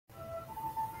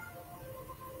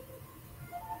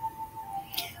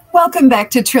Welcome back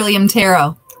to Trillium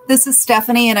Tarot. This is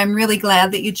Stephanie, and I'm really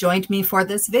glad that you joined me for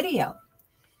this video.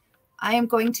 I am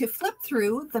going to flip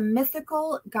through the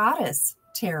Mythical Goddess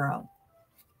Tarot.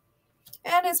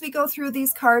 And as we go through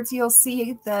these cards, you'll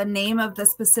see the name of the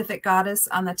specific goddess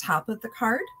on the top of the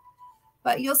card,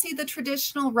 but you'll see the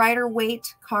traditional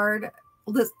Rider-Waite card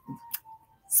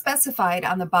specified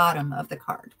on the bottom of the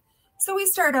card. So we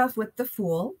start off with the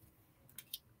Fool,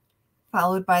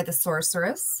 followed by the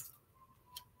Sorceress,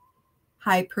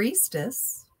 High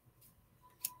Priestess,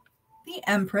 the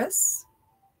Empress,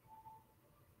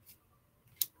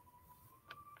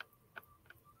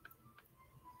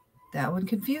 that one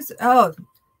confused. Oh,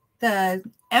 the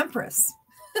Empress.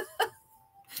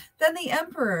 Then the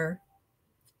Emperor.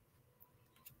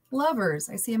 Lovers.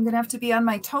 I see I'm going to have to be on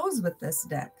my toes with this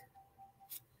deck.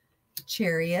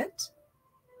 Chariot.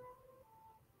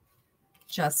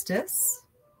 Justice.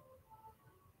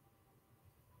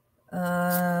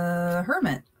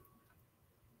 Hermit.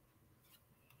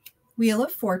 Wheel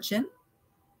of Fortune.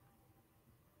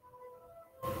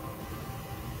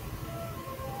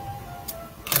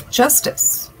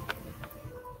 Justice.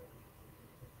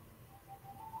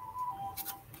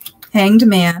 Hanged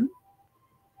Man.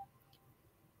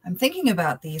 I'm thinking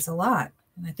about these a lot,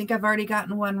 and I think I've already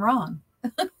gotten one wrong.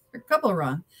 A couple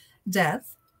wrong.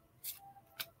 Death.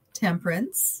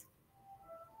 Temperance.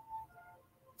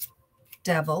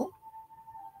 Devil.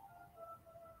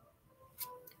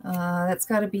 That's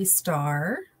got to be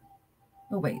Star.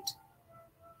 Oh, wait.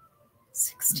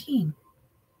 16.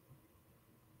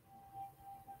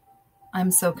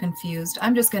 I'm so confused.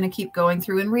 I'm just going to keep going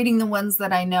through and reading the ones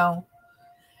that I know.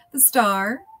 The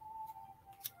Star,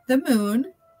 the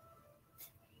Moon,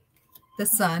 the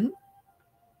Sun,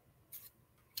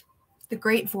 the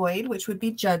Great Void, which would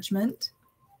be Judgment,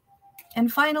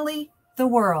 and finally, the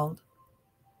World.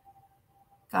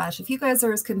 Gosh, if you guys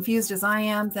are as confused as I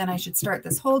am, then I should start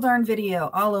this whole darn video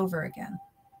all over again.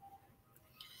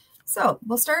 So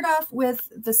we'll start off with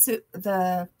the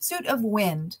suit of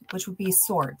Wind, which would be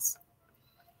Swords,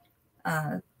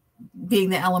 being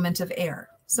the element of air.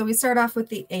 So we start off with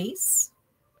the Ace,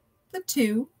 the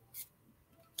 2,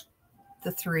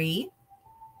 the 3,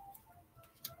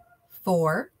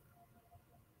 4,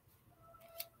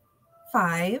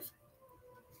 5,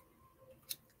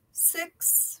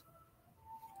 6,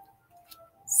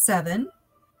 7,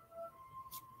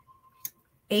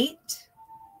 8,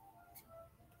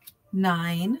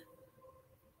 9,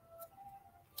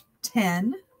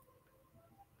 10,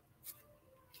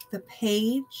 the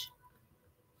Page,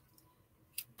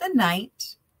 the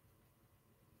Knight,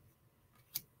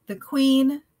 the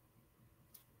Queen,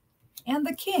 and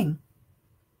the King.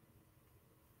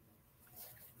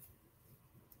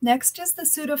 Next is the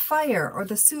suit of Fire, or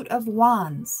the suit of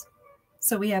Wands.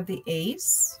 So we have the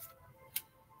Ace,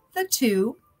 the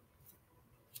 2,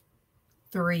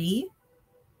 3,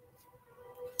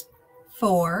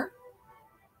 4,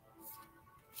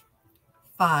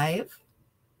 5,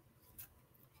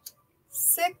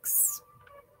 6,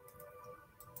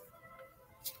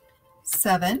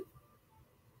 7,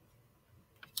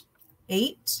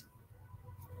 8,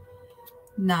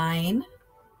 9,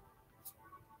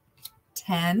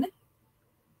 10,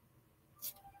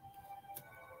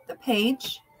 the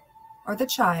Page, or the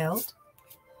Child,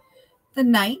 the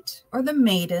Knight, or the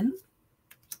Maiden,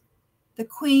 the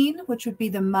Queen, which would be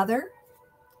the Mother,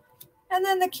 and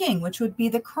then the King, which would be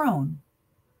the Crone.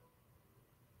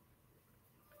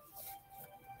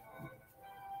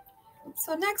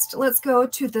 So next, let's go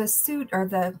to the suit, or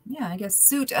the,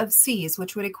 suit of Seas,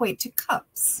 which would equate to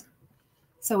cups.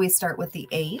 So we start with the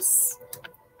Ace,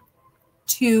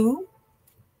 2,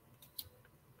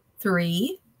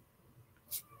 3,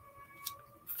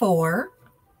 4,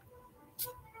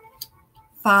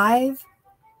 5,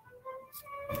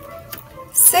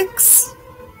 6,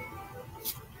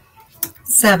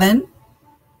 7,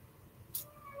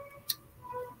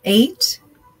 8,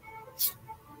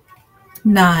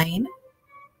 9,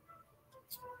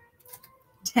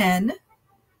 10,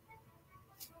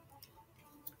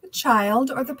 the Child,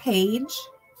 or the Page,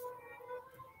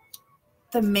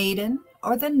 the Maiden,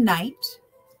 or the Knight,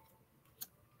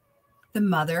 the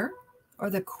Mother, or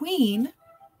the Queen,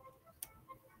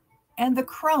 and the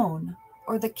Crone,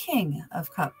 or the King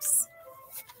of Cups.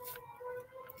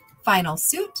 Final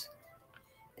suit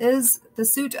is the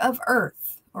suit of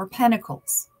Earth, or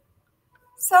Pentacles.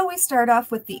 So we start off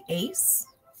with the Ace,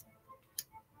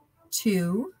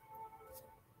 2,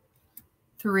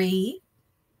 3,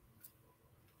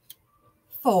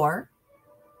 4,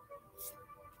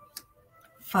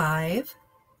 5,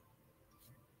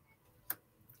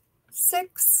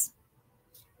 6,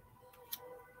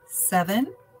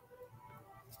 7,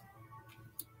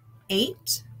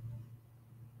 8,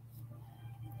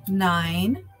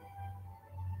 9,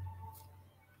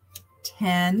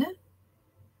 10,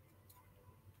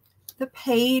 the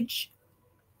page,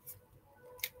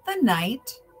 the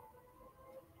knight,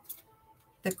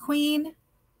 the queen,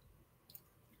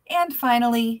 and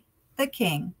finally the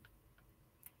king.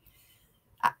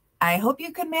 I hope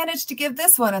you could manage to give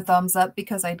this one a thumbs up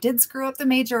because I did screw up the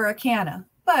major arcana,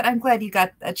 but I'm glad you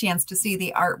got a chance to see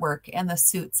the artwork and the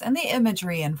suits and the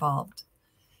imagery involved.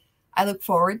 I look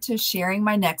forward to sharing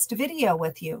my next video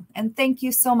with you, and thank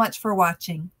you so much for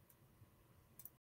watching.